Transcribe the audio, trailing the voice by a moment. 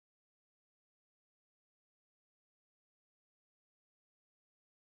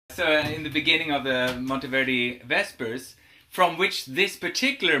also in the beginning of the Monteverdi Vespers, from which this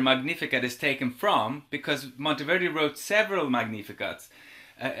particular Magnificat is taken from, because Monteverdi wrote several Magnificats,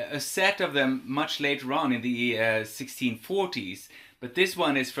 a set of them much later on in the 1640s, but this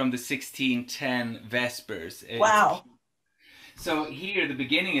one is from the 1610 Vespers. Wow. So here the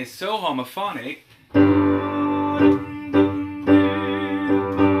beginning is so homophonic.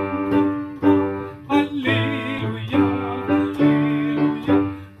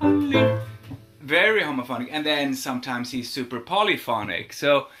 Very homophonic, and then sometimes he's super polyphonic.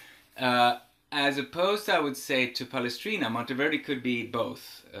 So as opposed, I would say, to Palestrina, Monteverdi could be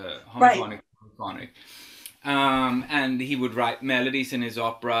both homophonic and polyphonic. And he would write melodies in his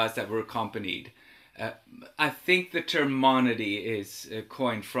operas that were accompanied. I think the term monody is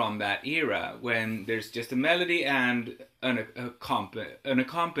coined from that era, when there's just a melody and an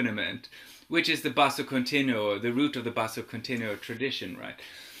accompaniment, which is the basso continuo, the root of the basso continuo tradition, right?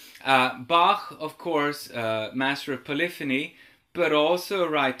 Bach, of course, master of polyphony, but also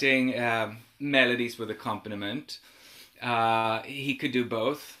writing melodies with accompaniment. He could do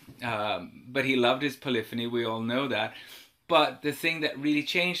both, but he loved his polyphony, we all know that. But the thing that really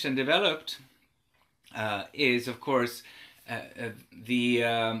changed and developed is, of course,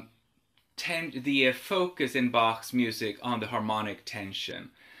 the focus in Bach's music on the harmonic tension.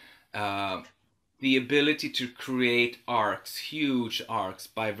 The ability to create arcs, huge arcs,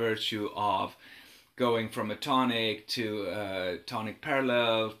 by virtue of going from a tonic to tonic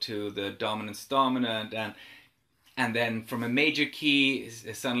parallel to the dominant, and then from a major key,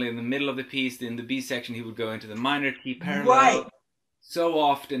 suddenly in the middle of the piece, in the B section, he would go into the minor key parallel. Right. So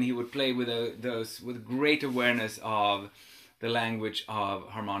often he would play with those with great awareness of the language of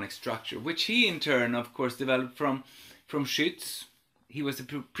harmonic structure, which he in turn, of course, developed from Schütz. He was a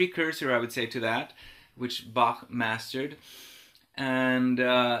precursor, I would say, to that, which Bach mastered. And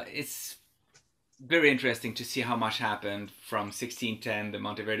it's very interesting to see how much happened from 1610, the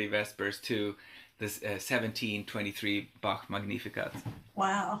Monteverdi Vespers, to the 1723 Bach Magnificats.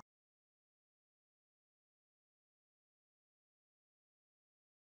 Wow.